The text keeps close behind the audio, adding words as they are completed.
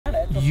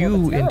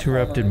You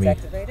interrupted me.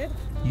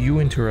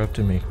 You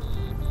interrupted me.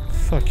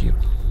 Fuck you.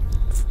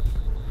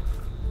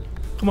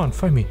 Come on,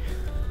 find me.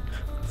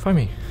 Find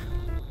me.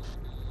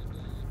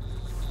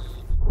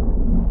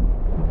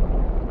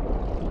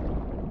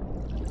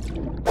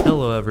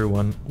 Hello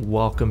everyone,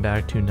 welcome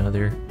back to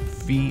another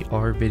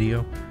VR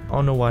video. I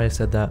don't know why I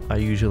said that. I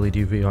usually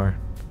do VR.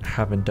 I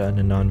haven't done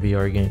a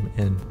non-VR game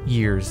in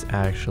years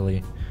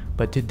actually.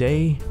 But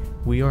today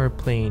we are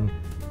playing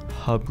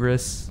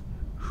Hubris.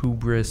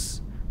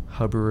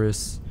 I don't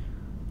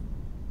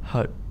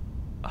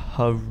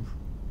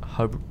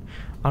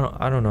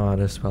know how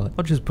to spell it.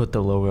 I'll just put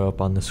the logo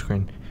up on the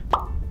screen.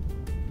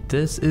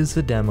 This is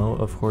the demo,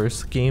 of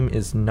course. Game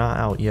is not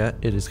out yet.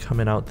 It is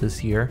coming out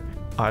this year.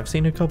 I've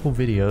seen a couple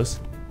videos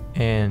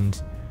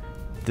and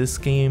this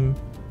game,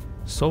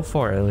 so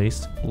far at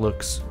least,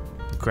 looks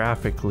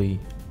graphically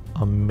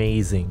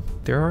amazing.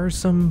 There are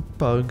some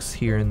bugs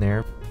here and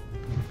there.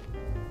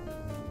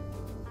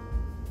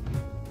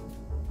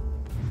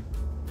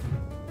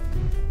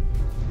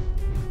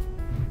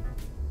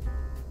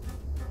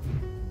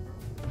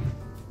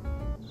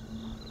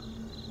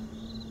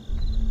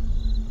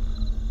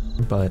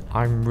 But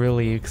I'm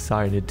really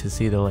excited to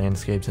see the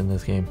landscapes in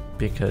this game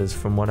because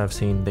from what I've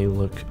seen, they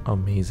look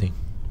amazing.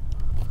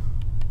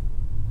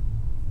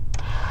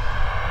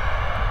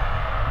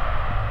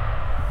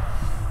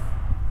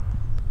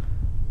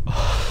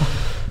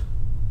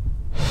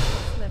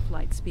 Left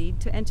light speed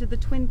to enter the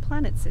twin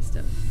planet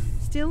system.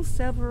 Still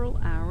several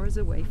hours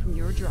away from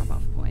your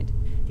drop-off point,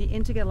 the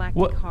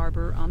intergalactic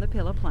harbor on the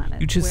Pillar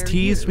planet. You just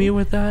teased me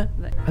with that?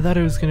 I thought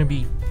it was going to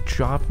be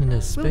dropped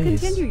into space. We'll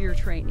continue your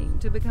training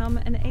to become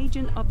an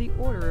agent of the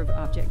Order of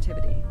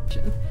Objectivity.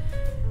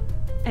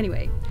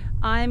 Anyway,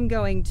 I'm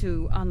going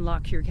to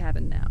unlock your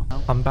cabin now.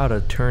 I'm about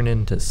to turn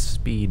into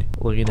Speed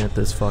looking at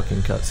this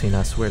fucking cutscene,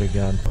 I swear to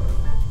God.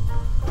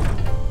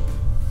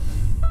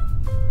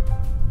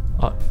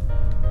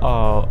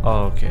 Oh,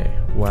 okay.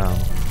 Wow.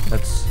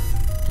 That's...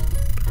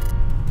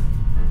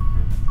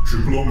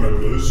 Triplo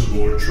members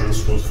aboard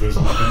transport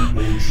vessel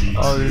MOG.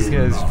 Oh, this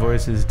guy's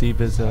voice is deep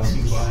as hell.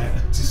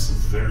 At this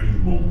very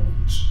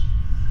moment,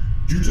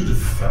 due to the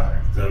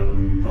fact that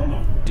none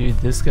of them, dude,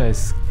 this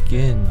guy's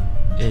skin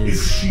is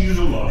if she's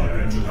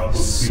alive, to help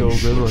us so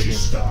finish good what she looking.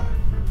 started.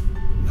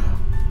 Now,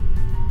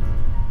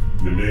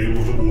 in the name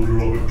of the Order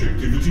of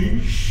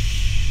Objectivity,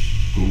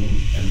 go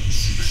and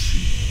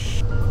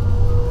succeed.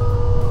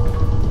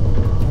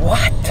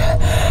 What?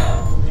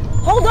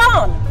 Hold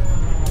on!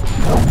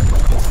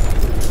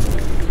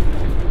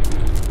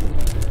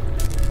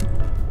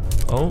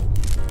 Oh,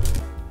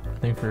 I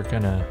think we're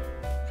kind of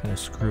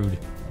screwed.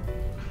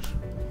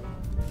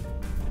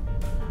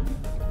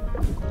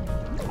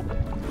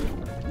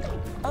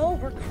 Oh,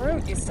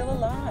 recruit, you're still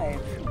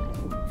alive.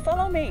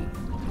 Follow me.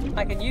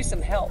 I can use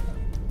some help.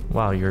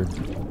 Wow, you're a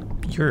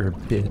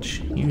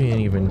bitch. You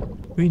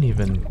didn't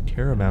even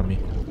care about me.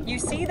 You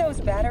see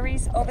those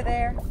batteries over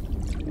there?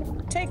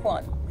 Take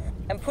one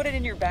and put it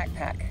in your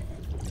backpack.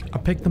 I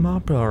picked them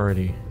up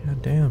already.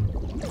 God damn.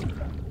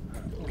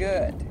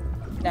 Good.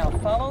 Now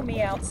follow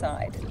me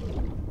outside.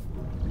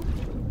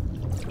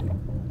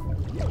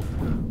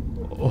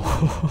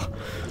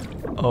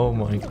 Oh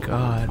my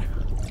God.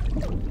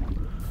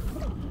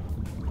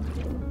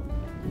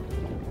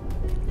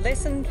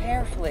 Listen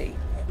carefully.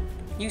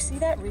 You see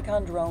that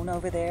recon drone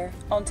over there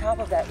on top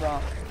of that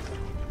rock?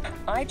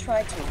 I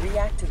tried to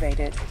reactivate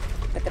it,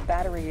 but the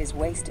battery is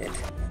wasted.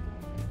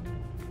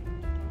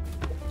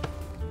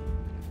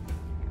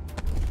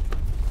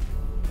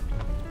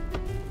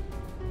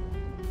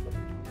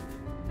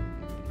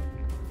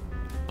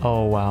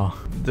 Oh wow.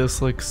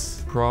 This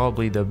looks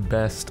probably the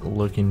best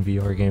looking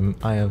VR game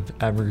I have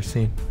ever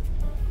seen.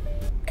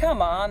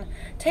 Come on,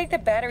 take the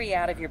battery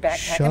out of your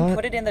backpack and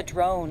put it in the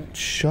drone.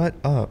 Shut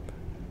up.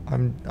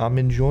 I'm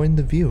enjoying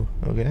the view,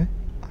 okay?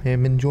 I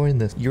am enjoying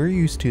this. You're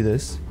used to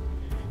this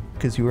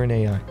because you are an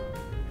AI.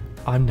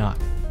 I'm not.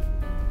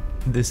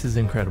 This is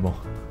incredible.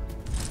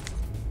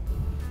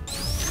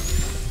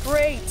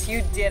 Great,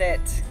 you did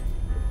it.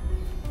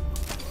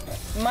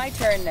 My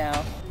turn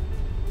now.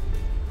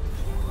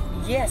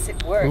 Yes,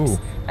 it works. Ooh.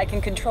 I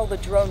can control the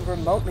drone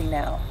remotely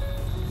now.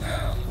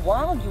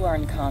 While you are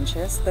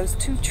unconscious, those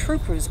two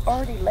troopers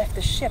already left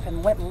the ship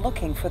and went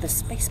looking for the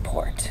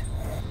spaceport.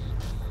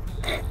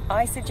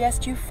 I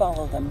suggest you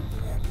follow them.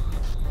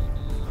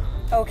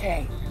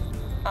 Okay,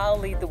 I'll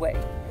lead the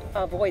way.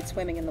 Avoid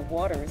swimming in the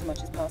water as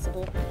much as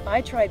possible.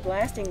 I tried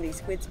blasting these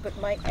squids, but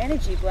my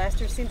energy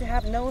blasters seem to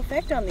have no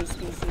effect on these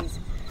species.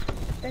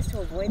 Best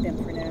to avoid them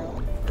for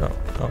now.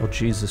 Oh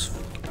Jesus.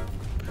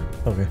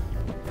 Okay.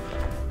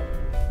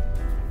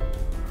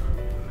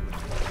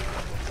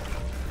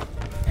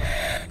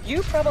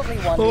 You probably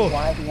wonder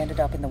why we ended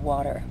up in the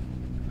water.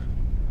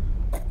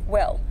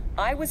 Well,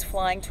 I was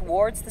flying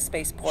towards the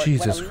spaceport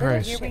Jesus when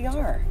Christ. here we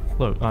are.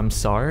 Look, I'm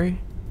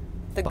sorry.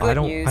 The good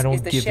news I don't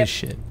is the give ship a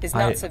shit. is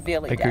not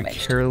severely I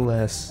damaged. could care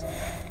less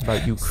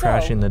about you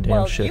crashing the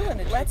damn ship.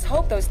 Let's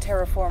hope those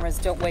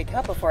terraformers don't wake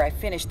up before I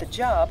finish the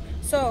job,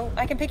 so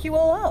I can pick you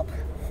all up.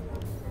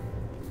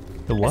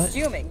 The what?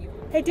 Assuming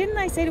Hey, didn't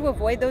I say to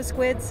avoid those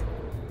squids?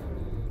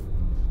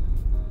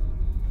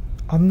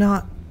 I'm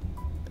not...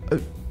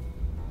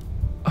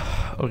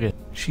 okay,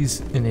 she's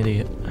an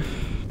idiot.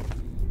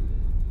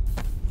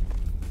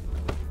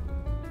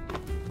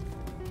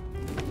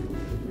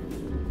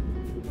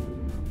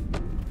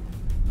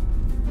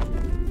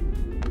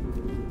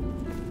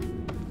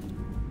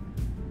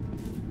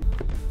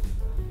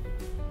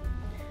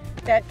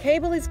 That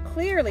cable is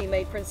clearly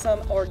made from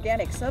some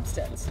organic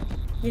substance.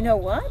 You know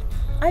what?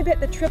 I bet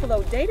the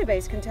O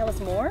database can tell us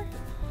more.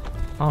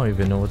 I don't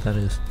even know what that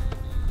is.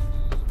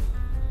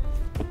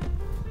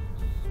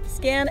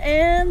 Scan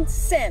and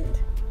send.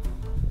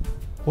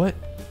 What?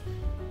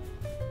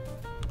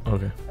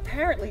 Okay.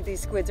 Apparently these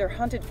squids are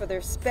hunted for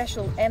their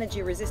special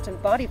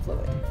energy-resistant body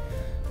fluid.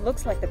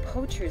 Looks like the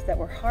poachers that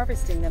were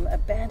harvesting them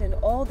abandoned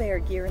all their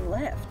gear and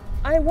left.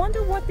 I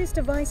wonder what this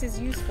device is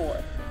used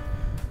for.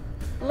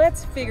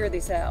 Let's figure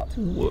this out.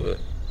 What?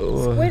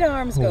 Squid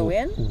arms go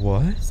in.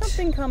 What?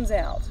 Something comes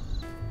out.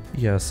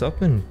 Yeah,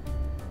 something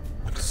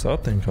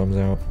comes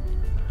out.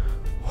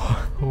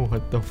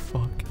 What the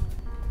fuck?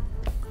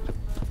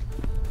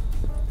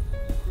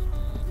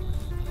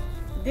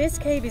 This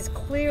cave is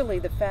clearly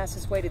the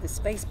fastest way to the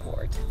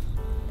spaceport.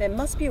 There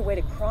must be a way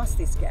to cross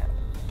this gap.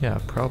 Yeah,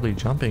 probably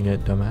jumping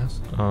it, dumbass.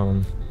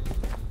 I'm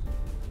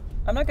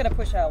not gonna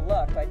push our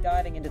luck by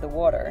diving into the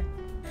water.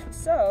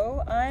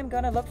 So, I'm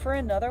gonna look for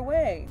another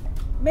way.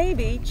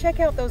 Maybe check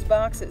out those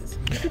boxes.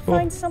 You could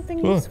find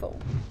something useful.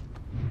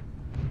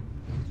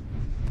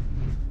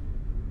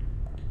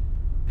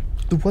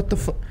 What the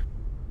fuck?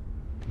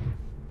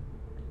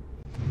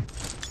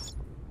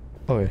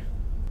 Okay.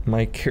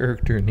 My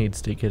character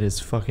needs to get his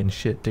fucking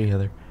shit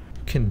together.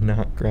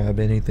 Cannot grab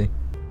anything.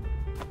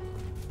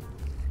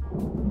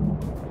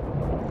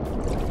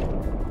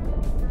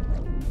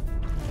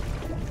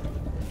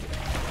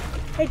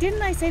 Hey,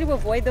 didn't I say to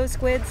avoid those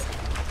squids?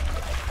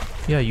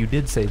 Yeah, you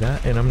did say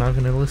that, and I'm not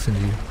gonna listen to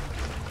you.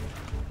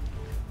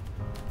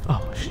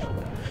 Oh, shit.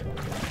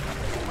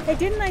 Hey,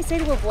 didn't I say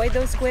to avoid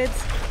those squids?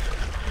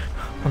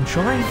 I'm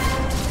trying.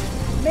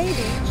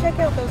 Maybe check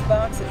out those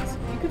boxes.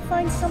 You could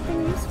find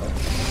something useful.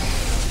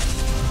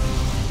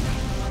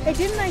 Hey,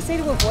 didn't I say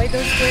to avoid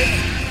those squids?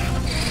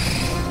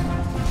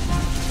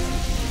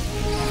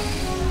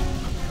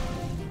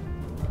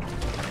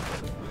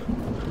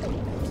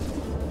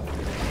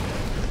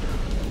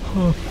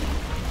 Oh.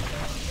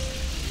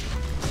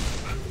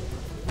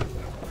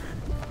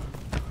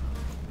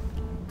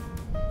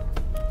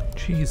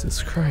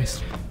 Jesus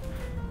Christ.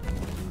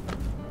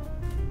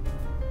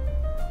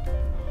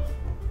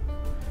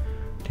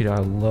 Dude, I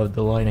love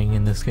the lighting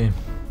in this game.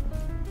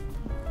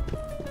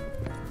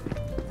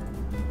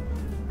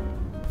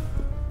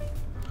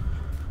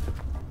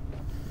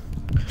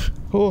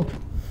 Oh.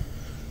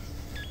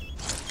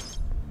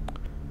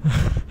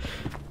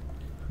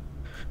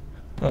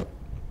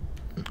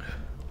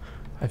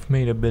 I've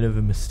made a bit of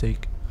a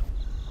mistake.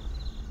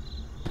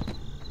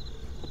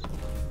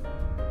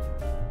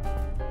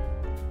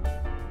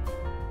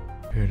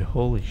 Dude,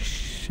 holy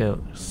shit,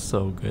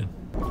 so good.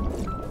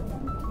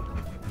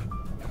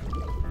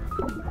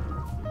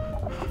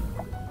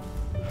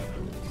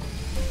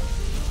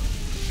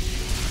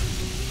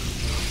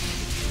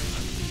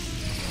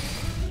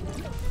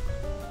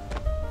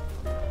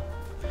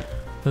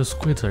 Those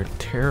squids are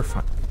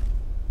terrifying.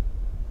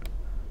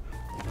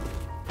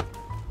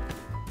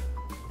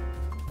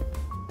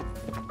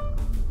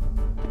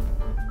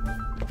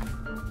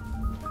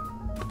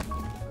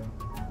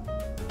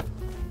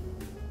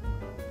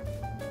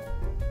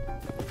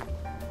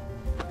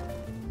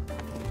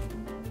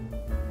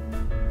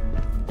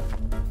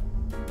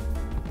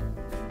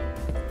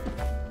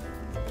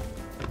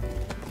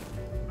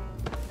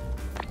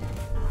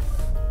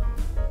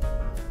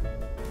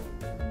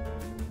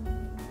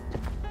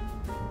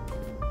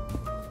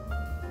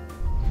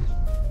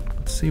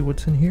 See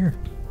what's in here.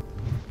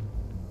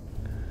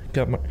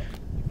 Got my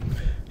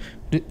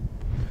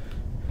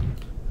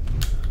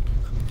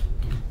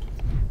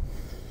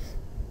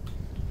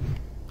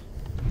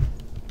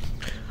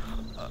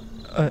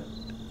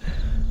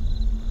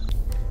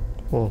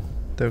well,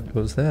 there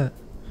goes that.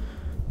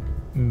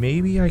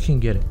 Maybe I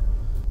can get it.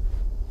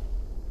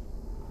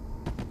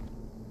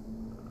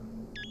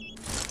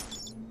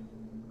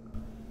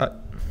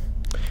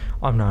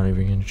 I'm not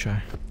even gonna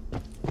try.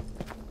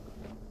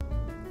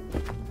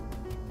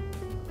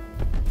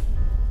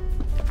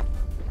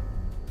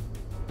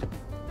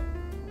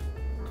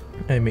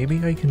 Hey,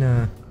 maybe I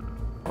can,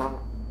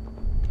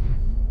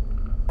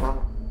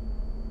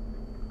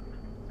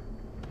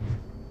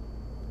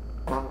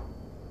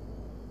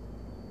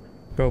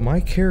 Bro,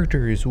 my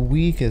character is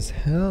weak as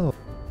hell.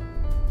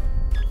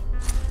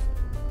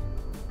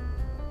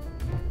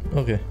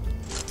 Okay.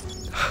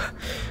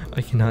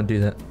 I cannot do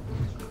that.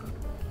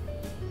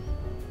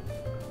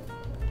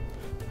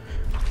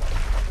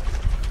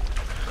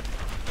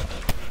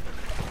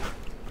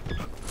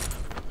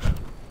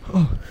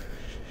 Oh,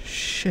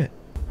 shit.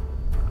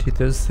 Dude,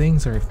 those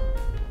things are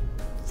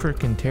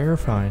freaking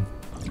terrifying.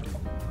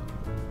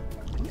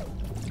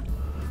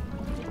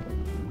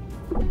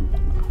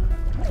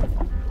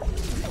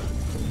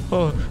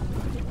 Oh.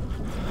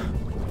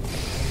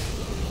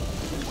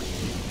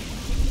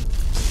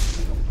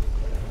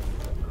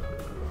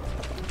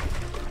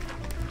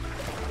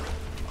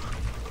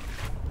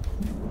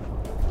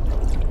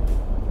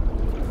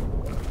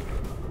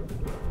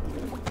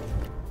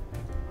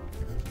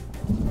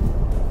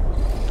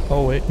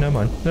 Oh wait, never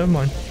mind, never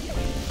mind.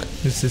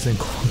 This isn't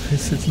cool,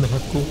 this is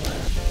not cool.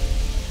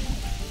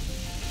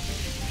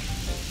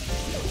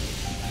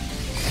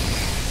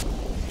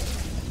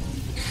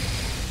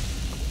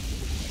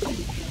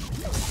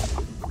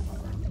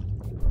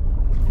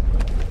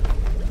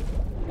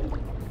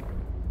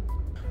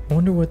 I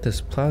wonder what this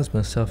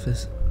plasma stuff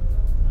is.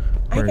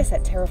 I guess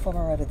that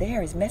terraformer over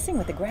there is messing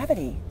with the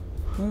gravity.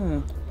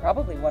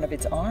 Probably one of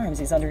its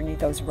arms is underneath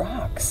those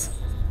rocks.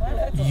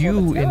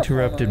 You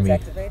interrupted me.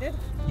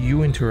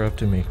 You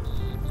interrupted me.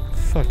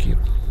 Fuck you.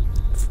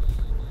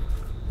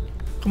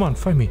 Come on,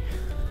 find me.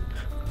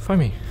 Find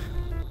me.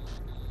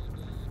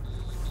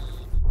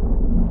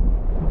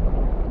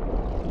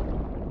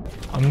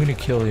 I'm gonna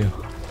kill you.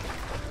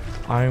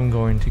 I am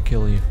going to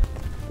kill you.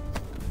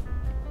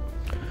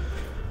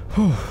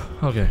 Whew,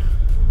 okay.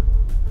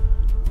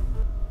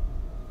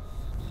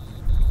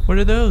 What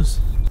are those?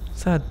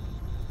 Is that...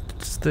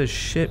 It's the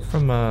shit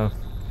from,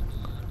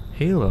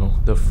 Halo,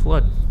 the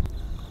flood,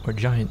 or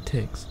giant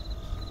ticks.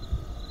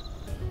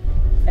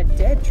 A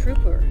dead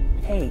trooper.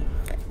 Hey,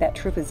 that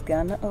trooper's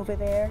gun over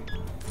there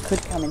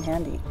could come in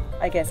handy.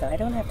 I guess I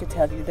don't have to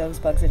tell you those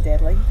bugs are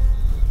deadly.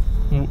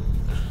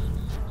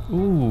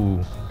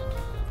 Ooh.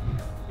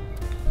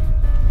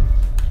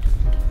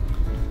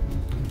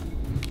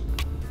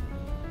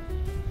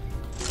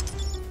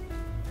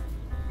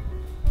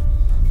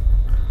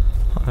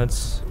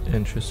 That's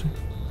interesting.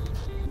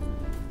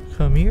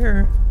 Come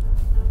here.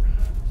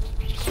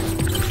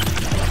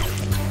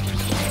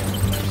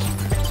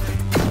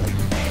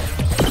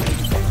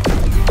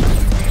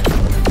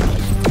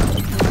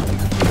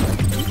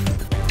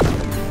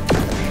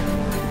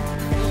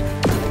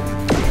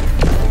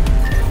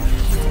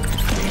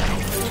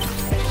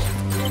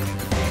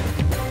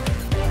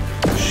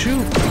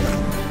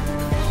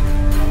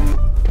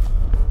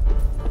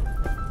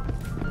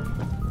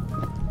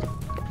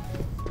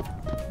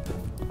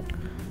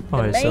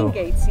 The main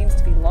gate seems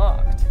to be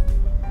locked.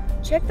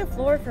 Check the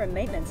floor for a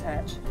maintenance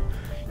hatch.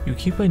 You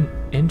keep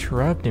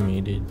interrupting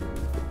me, dude.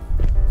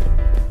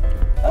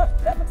 Oh,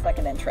 that looks like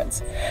an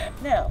entrance.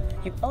 Now,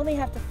 you only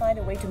have to find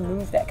a way to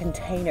move that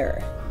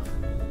container.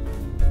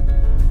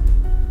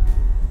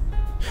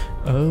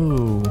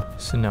 Oh,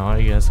 so now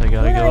I guess I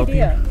gotta go up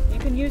here. Good idea. You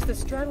can use the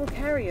straddle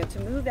carrier to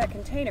move that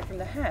container from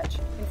the hatch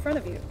in front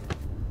of you.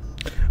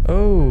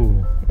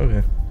 Oh,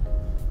 okay.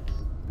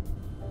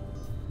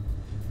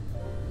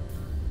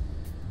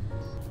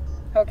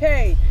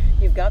 Okay,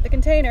 you've got the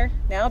container.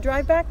 Now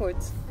drive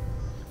backwards.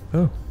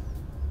 Oh.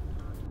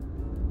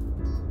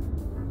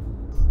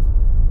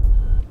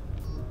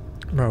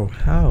 Bro,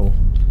 how?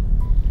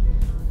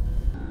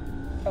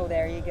 Oh,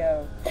 there you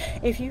go.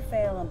 If you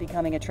fail on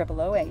becoming a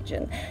OOO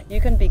agent,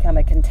 you can become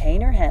a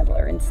container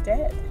handler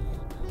instead.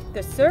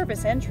 The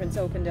service entrance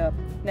opened up.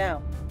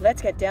 Now,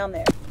 let's get down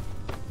there.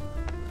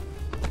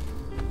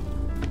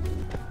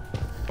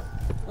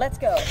 Let's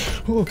go.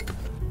 Oh.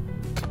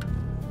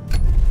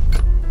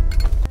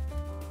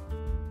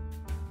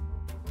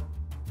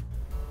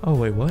 Oh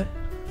wait, what?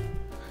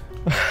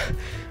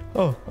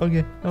 Oh,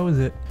 okay, that was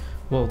it.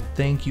 Well,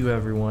 thank you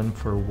everyone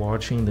for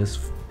watching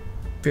this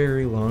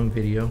very long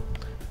video.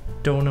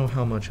 Don't know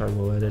how much I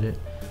will edit it,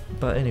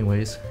 but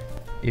anyways,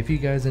 if you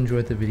guys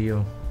enjoyed the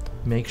video,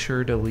 make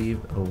sure to leave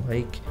a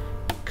like,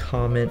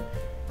 comment,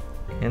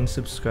 and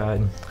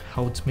subscribe.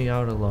 Helps me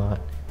out a lot,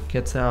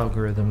 gets the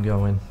algorithm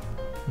going,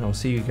 and I'll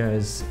see you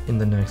guys in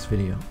the next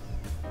video.